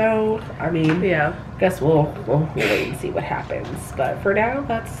 Don't know. I mean, guess we'll wait and see what happens. But for now,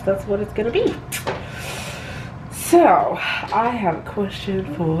 that's what it's going to be. So I have a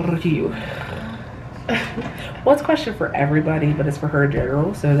question for you. Well, it's a question for everybody, but it's for her in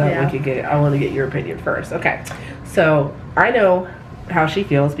general, so that we could get. I want to get your opinion first. Okay, so I know how she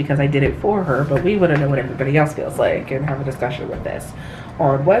feels because I did it for her, but we want to know what everybody else feels like and have a discussion with this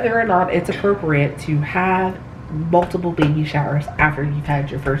on whether or not it's appropriate to have multiple baby showers after you've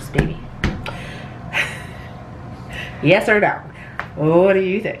had your first baby. Yes or no? What do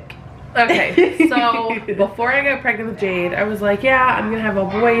you think? Okay, so before I got pregnant with Jade, I was like, yeah, I'm gonna have a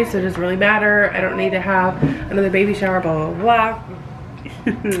boy, so it doesn't really matter. I don't need to have another baby shower, blah, blah,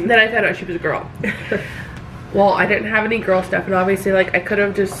 blah. Then I found out she was a girl. Well, I didn't have any girl stuff, and obviously, like, we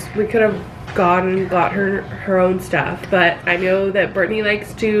could have gone and got her own stuff, but I know that Brittany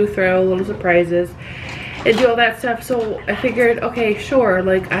likes to throw little surprises and do all that stuff, so I figured, okay, sure,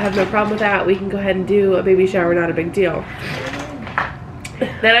 like, I have no problem with that. We can go ahead and do a baby shower, not a big deal.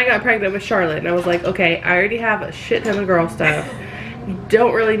 Then I got pregnant with Charlotte, and I was like, okay, I already have a shit ton of girl stuff.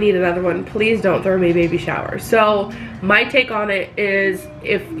 Don't really need another one. Please don't throw me a baby shower. So my take on it is,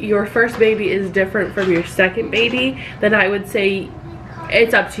 if your first baby is different from your second baby, then I would say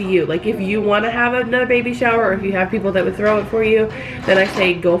it's up to you. Like, if you want to have another baby shower, or if you have people that would throw it for you, then I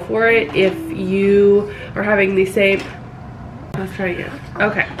say go for it. If you are having the same, let's try again.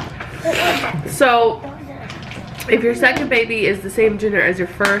 Okay, so if your second baby is the same gender as your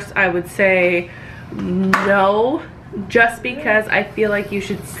first, I would say no, just because I feel like you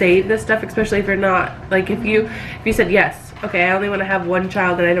should save this stuff, especially if you're not, like, if you said yes, okay, I only want to have one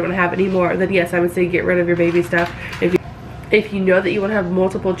child and I don't want to have any more, then yes, I would say get rid of your baby stuff. If you know that you want to have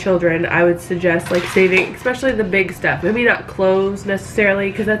multiple children, I would suggest, like, saving, especially the big stuff. Maybe not clothes necessarily,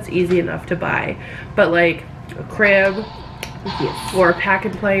 because that's easy enough to buy, but like a crib, or a pack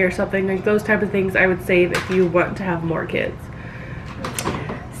and play or something, like those type of things I would save if you want to have more kids.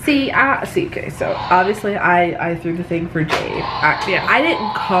 See, okay, so obviously I threw the thing for Jade. I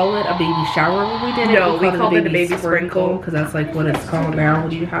didn't call it a baby shower when we did it. No, we called it a baby sprinkle. Because that's like what it's called now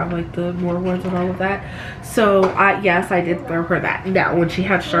when you have like the more ones and all of that. So, yes, I did throw her that. Now, when she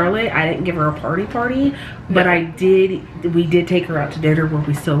had Charlotte, I didn't give her a party, but we did take her out to dinner where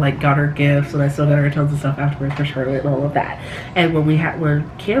we still like got her gifts, and I still got her tons of stuff afterwards for Charlotte and all of that. And when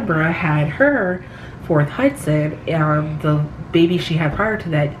Canberra had her fourth Hudson, the baby she had prior to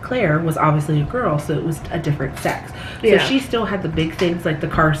that, Claire, was obviously a girl, so it was a different sex. So she still had the big things like the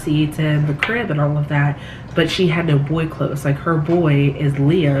car seats and the crib and all of that, but she had no boy clothes. Like her boy is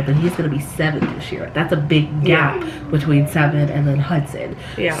Liam, and he's gonna be 7 this year. That's a big gap between 7 and then Hudson.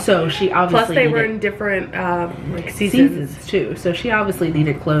 Yeah. So she obviously plus they were in different like seasons too. So she obviously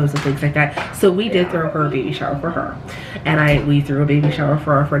needed clothes and things like that. So we did throw her a baby shower for her, and we threw a baby shower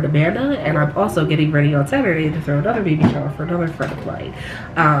for our friend Amanda, and I'm also getting ready on Saturday to throw another baby shower for another friend of mine.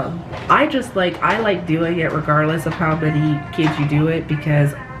 I like doing it regardless of how many kids you do it,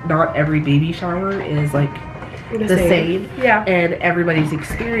 because not every baby shower is like the same. Yeah. And everybody's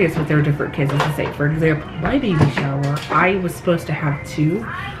experience with their different kids is the same. For example, my baby shower, I was supposed to have 2.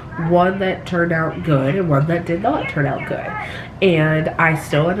 One that turned out good and one that did not turn out good. And I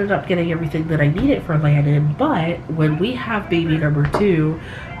still ended up getting everything that I needed for Landon, but when we have baby number 2,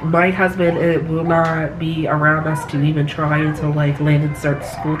 my husband will not be around us to even try until like Landon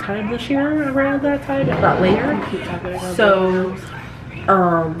starts school time this year, around that time, if not later. So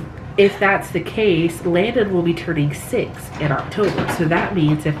if that's the case, Landon will be turning 6 in October. So that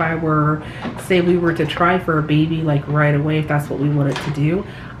means if I were, say we were to try for a baby like right away, if that's what we wanted to do,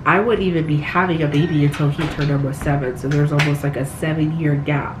 I wouldn't even be having a baby until he turned almost 7. So there's almost like a 7-year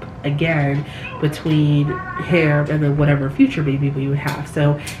gap again between him and then whatever future baby we would have.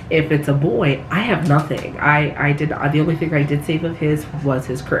 So if it's a boy, I have nothing. The only thing I did save of his was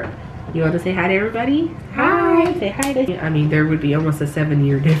his crib. You want to say hi to everybody? Hi. Say hi to. I mean, there would be almost a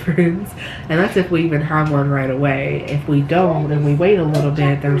 7-year difference, and that's if we even have one right away. If we don't and we wait a little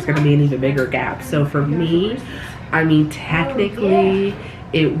bit, there's going to be an even bigger gap. So for me, I mean, technically,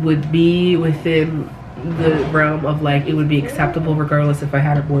 it would be within the realm of like, it would be acceptable regardless if I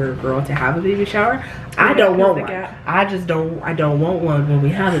had a boy or a girl to have a baby shower. I don't want one. I don't want one when we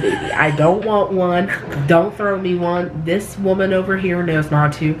have a baby. I don't want one. Don't throw me one. This woman over here knows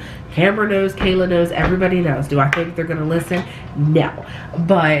not to. Camber knows, Kayla knows, everybody knows. Do I think they're gonna listen? No.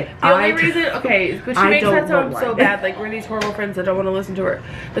 But the only reason, okay, but she makes that sound so bad, like we're these horrible friends that don't want to listen to her.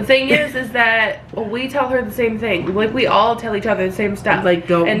 The thing is that we tell her the same thing. Like we all tell each other the same stuff. Like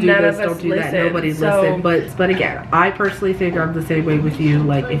don't do this, don't do that. Nobody's listening. But again, I personally think I'm the same way with you.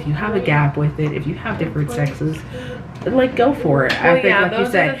 Like if you have a gap with it, if you have different sexes, like go for it. Well, I think like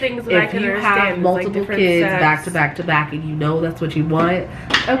you said, if you have multiple kids back to back to back and you know that's what you want,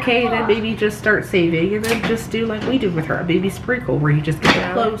 okay, then maybe just start saving and then just do like we did with her, a baby sprinkle where you just get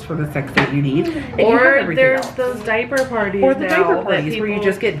the clothes for the sex that you need. And or there's those diaper parties. Or the diaper parties where you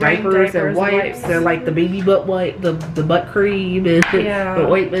just get diapers and wipes and like the baby butt wipe, the butt cream and the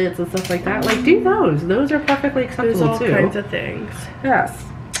ointments and stuff like that. Like do those. Those are perfectly acceptable there's all too. kinds of things. Yes.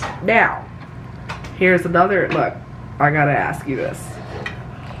 Now, here's another look. I gotta ask you this.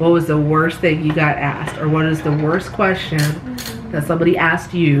 What was the worst thing you got asked? Or what is the worst question that somebody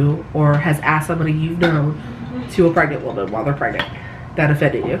asked you or has asked somebody you've known to a pregnant woman while they're pregnant that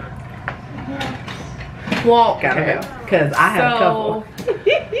offended you? Well, gotta go. Because I have a couple.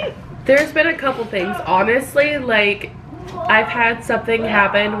 There's been a couple things. Honestly, like, I've had something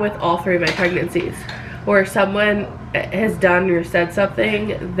happen with all 3 of my pregnancies. Where someone has done or said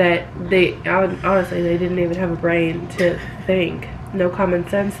something that honestly, they didn't even have a brain to think. No common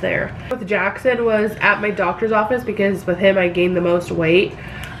sense there. With Jackson was at my doctor's office because with him I gained the most weight.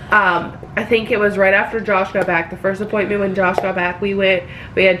 I think it was right after Josh got back. The first appointment when Josh got back, we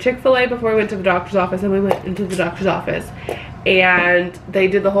had Chick-fil-A before we went to the doctor's office, and we went into the doctor's office. And they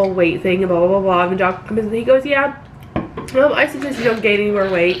did the whole weight thing and blah, blah, blah, blah. And the doctor comes in and he goes, yeah, I suggest you don't gain any more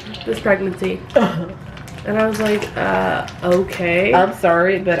weight this pregnancy. And I was like, okay. I'm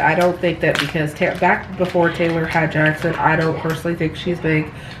sorry, but I don't think that because back before Taylor had Jackson, I don't personally think she's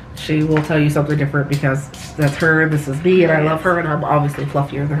big. She will tell you something different because that's her, this is me, and I love her, and I'm obviously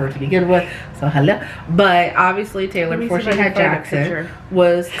fluffier than her to begin with, so hello. But obviously Taylor, before she had Jackson,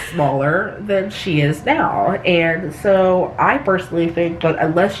 was smaller than she is now. And so I personally think, but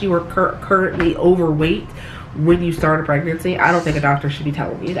unless you were currently overweight when you start a pregnancy, I don't think a doctor should be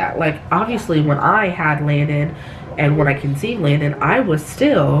telling you that. Like, obviously when I had Landon and when I conceived Landon, I was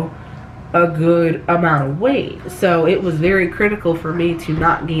still a good amount of weight, so it was very critical for me to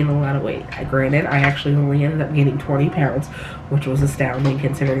not gain a lot of weight. Granted, I actually only ended up gaining 20 pounds, which was astounding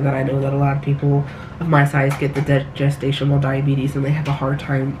considering that I know that a lot of people of my size get the gestational diabetes and they have a hard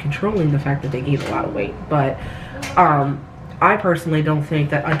time controlling the fact that they gain a lot of weight. But I personally don't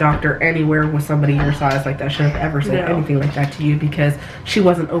think that a doctor anywhere with somebody your size like that should have ever said anything like that to you, because she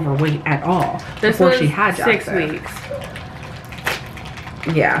wasn't overweight at all before she had Jackson. 6 weeks.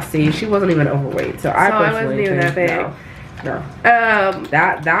 Yeah, see, she wasn't even overweight, so I personally wasn't even that big. No. No.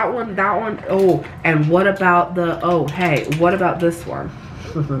 That one. Oh, and what about what about this one?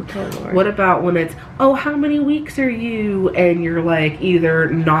 What about when it's, oh, how many weeks are you? And you're like either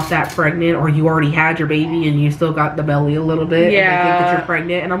not that pregnant or you already had your baby and you still got the belly a little bit. Yeah. And they think that you're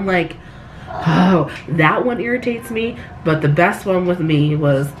pregnant. And I'm like, oh, that one irritates me. But the best one with me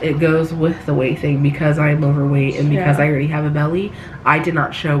was, it goes with the weight thing, because I'm overweight and because I already have a belly. I did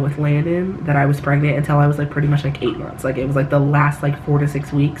not show with Landon that I was pregnant until I was like pretty much like 8 months. Like it was like the last like 4 to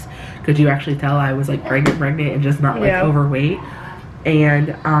 6 weeks. Could you actually tell I was like pregnant and just not like overweight?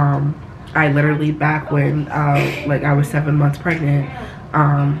 And I literally, back when like I was 7 months pregnant,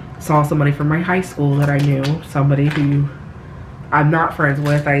 saw somebody from my high school that I knew, somebody who I'm not friends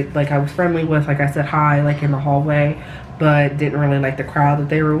with. I was friendly with, like I said hi like in the hallway, but didn't really like the crowd that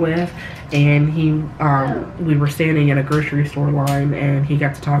they were with. And we were standing in a grocery store line, and he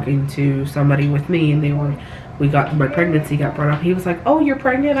got to talking to somebody with me, and my pregnancy got brought up. He was like, oh, you're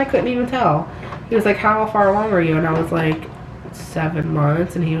pregnant? I couldn't even tell. He was like, how far along are you? And I was like, 7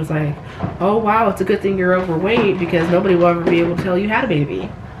 months. And he was like, oh wow, it's a good thing you're overweight, because nobody will ever be able to tell you had a baby.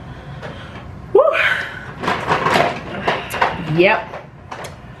 Woo! Yep.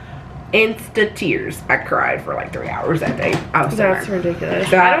 Instant tears. I cried for like 3 hours that day. I was That's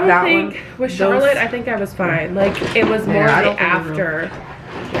ridiculous. I don't think with Charlotte, I think I was fine. Like it was more the after.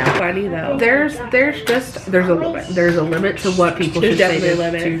 Yeah, funny though. There's a limit. There's a limit to what people should say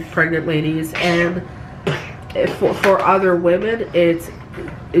to pregnant ladies, and for other women, it's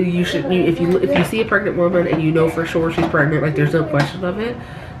if you see a pregnant woman and you know for sure she's pregnant, like there's no question of it,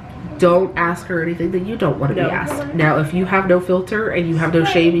 don't ask her anything that you don't want to be asked. Now, if you have no filter and you have no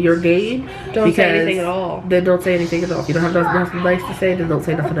shame in your game, don't say anything at all. Then don't say anything at all. If you don't have nothing nice to say, then don't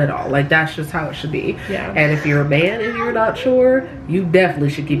say nothing at all. Like that's just how it should be. Yeah. And if you're a man and you're not sure, you definitely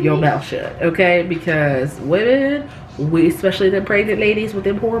should keep your mouth shut. Okay? Because women, we, especially the pregnant ladies with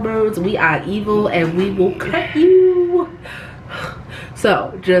them hormones, we are evil and we will cut you.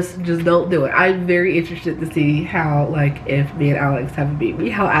 So just don't do it. I'm very interested to see how, like, if me and Alex have a baby,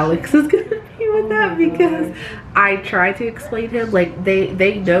 how Alex is gonna be with that, because I try to explain to him, like,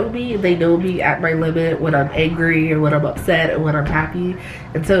 they know me, and they know me at my limit when I'm angry and when I'm upset and when I'm happy,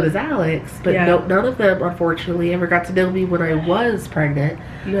 and so does Alex. But none of them unfortunately ever got to know me when I was pregnant.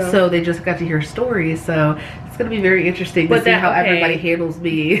 So they just got to hear stories. So it's gonna be very interesting to see how everybody handles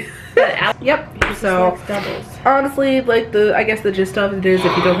me. Yep. So honestly, like I guess the gist of it is,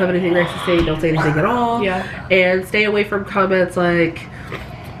 if you don't have anything nice to say, don't say anything at all. Yeah. And stay away from comments like,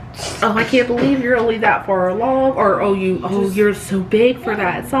 oh, I can't believe you're only that far along, or oh you're so big for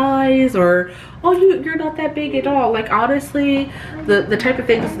that size, or oh you're not that big at all. Like honestly, the type of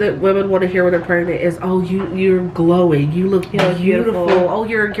things that women want to hear when they're pregnant is, oh you're glowing, you look beautiful. Oh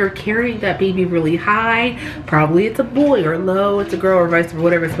you're carrying that baby really high. Probably it's a boy, or no, it's a girl, or vice versa,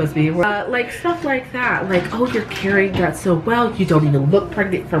 whatever it's supposed to be. Like stuff like that. Like, oh you're carrying that so well, you don't even look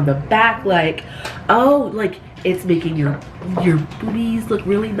pregnant from the back. Like, oh, like it's making your boobies look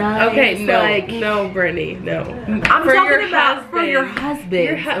really nice. Okay, no, Brittany, no. I'm talking about for your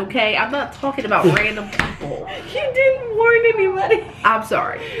husband. Okay, I'm not talking about random people. You didn't warn anybody. I'm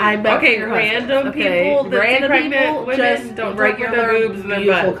sorry. I meant for your random people. Random people. Women, just don't regular boobs and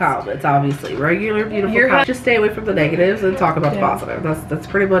beautiful comments. Obviously, regular beautiful comments. Just stay away from the negatives and talk about the positive. That's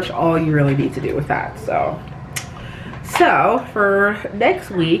pretty much all you really need to do with that. So for next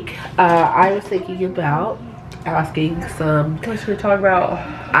week, I was thinking about asking some, what should we talk about?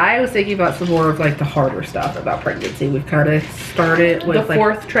 I was thinking about some more of like the harder stuff about pregnancy. We've kind of started with the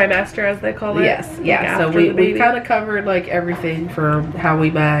fourth trimester, as they call it. Yes, yeah. So we kind of covered like everything from how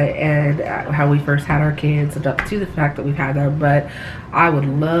we met and how we first had our kids, and up to the fact that we've had them. But I would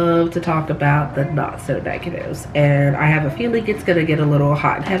love to talk about the not so negatives, and I have a feeling it's gonna get a little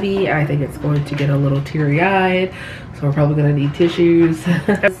hot and heavy. I think it's going to get a little teary-eyed, so we're probably gonna need tissues.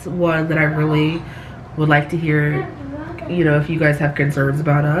 That's one that I really would like to hear, you know, if you guys have concerns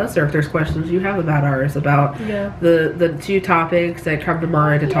about us, or if there's questions you have about ours, about the two topics that come to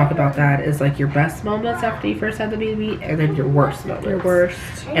mind to talk about. That is like your best moments after you first had the baby, and then your worst moments. Your worst.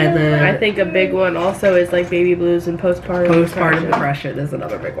 And then I think a big one also is like baby blues and postpartum depression is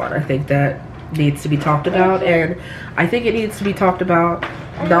another big one. I think that needs to be talked about, and I think it needs to be talked about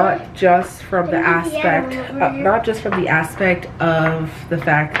not just from the aspect of the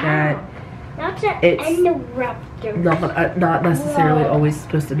fact that it's not necessarily always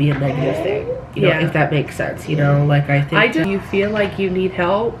supposed to be a negative thing, you know, if that makes sense, you know. Like I think you feel like you need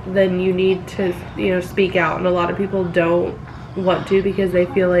help, then you need to, you know, speak out, and a lot of people don't want to because they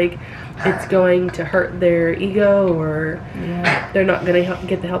feel like it's going to hurt their ego, or they're not going to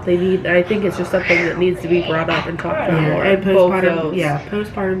get the help they need. I think it's just something that needs to be brought up and talked about more. And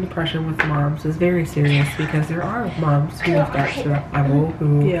postpartum depression with moms is very serious because there are moms who have got to that level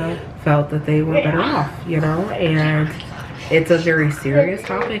who felt that they were better off, you know, and it's a very serious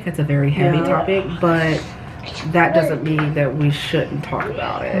topic. It's a very heavy topic, but that doesn't mean that we shouldn't talk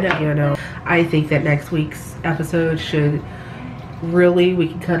about it. You know, I think that next week's episode should really, we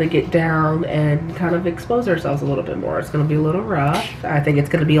can kind of get down and kind of expose ourselves a little bit more. It's going to be a little rough. I think it's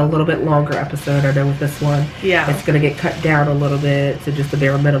going to be a little bit longer episode. I know with this one, it's going to get cut down a little bit to just the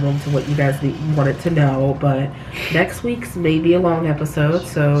bare minimum to what you guys wanted to know. But next week's may be a long episode,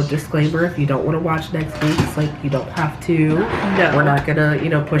 so disclaimer, if you don't want to watch next week's, like, you don't have to. No. We're not going to,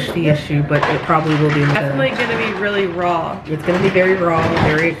 you know, push the issue, but it probably will be definitely going to be really raw. It's going to be very raw,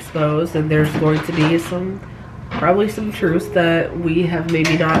 very exposed, and there's going to be probably some truths that we have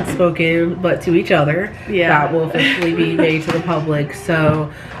maybe not spoken but to each other that will officially be made to the public.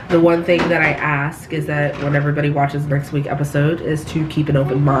 So the one thing that I ask is that when everybody watches next week's episode is to keep an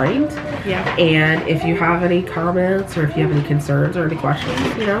open mind. And if you have any comments or if you have any concerns or any questions,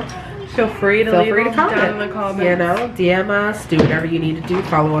 you know, feel free to comment down in the comments. You know, DM us, do whatever you need to do.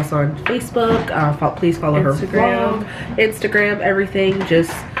 Follow us on Facebook. Please follow her blog, Instagram, everything.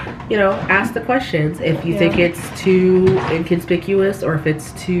 Just, you know, ask the questions. If you think it's too inconspicuous or if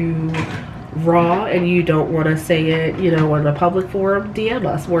it's too raw and you don't want to say it, you know, in a public forum, DM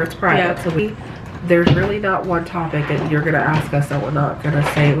us where it's private. So there's really not one topic that you're going to ask us that we're not going to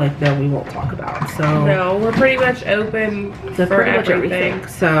say, like, no, we won't talk about. So no, we're pretty much open for everything.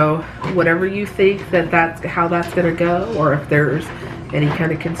 So whatever you think that's how that's going to go, or if there's any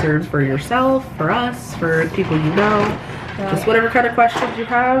kind of concerns for yourself, for us, for people you know, just whatever kind of questions you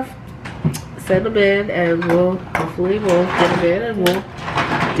have, send them in, and hopefully we'll get them in and we'll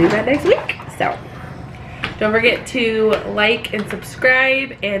do that next week. So don't forget to like and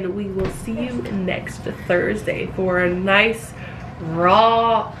subscribe, and we will see you next Thursday for a nice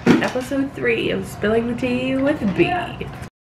raw episode 3 of Spilling the Tea with B.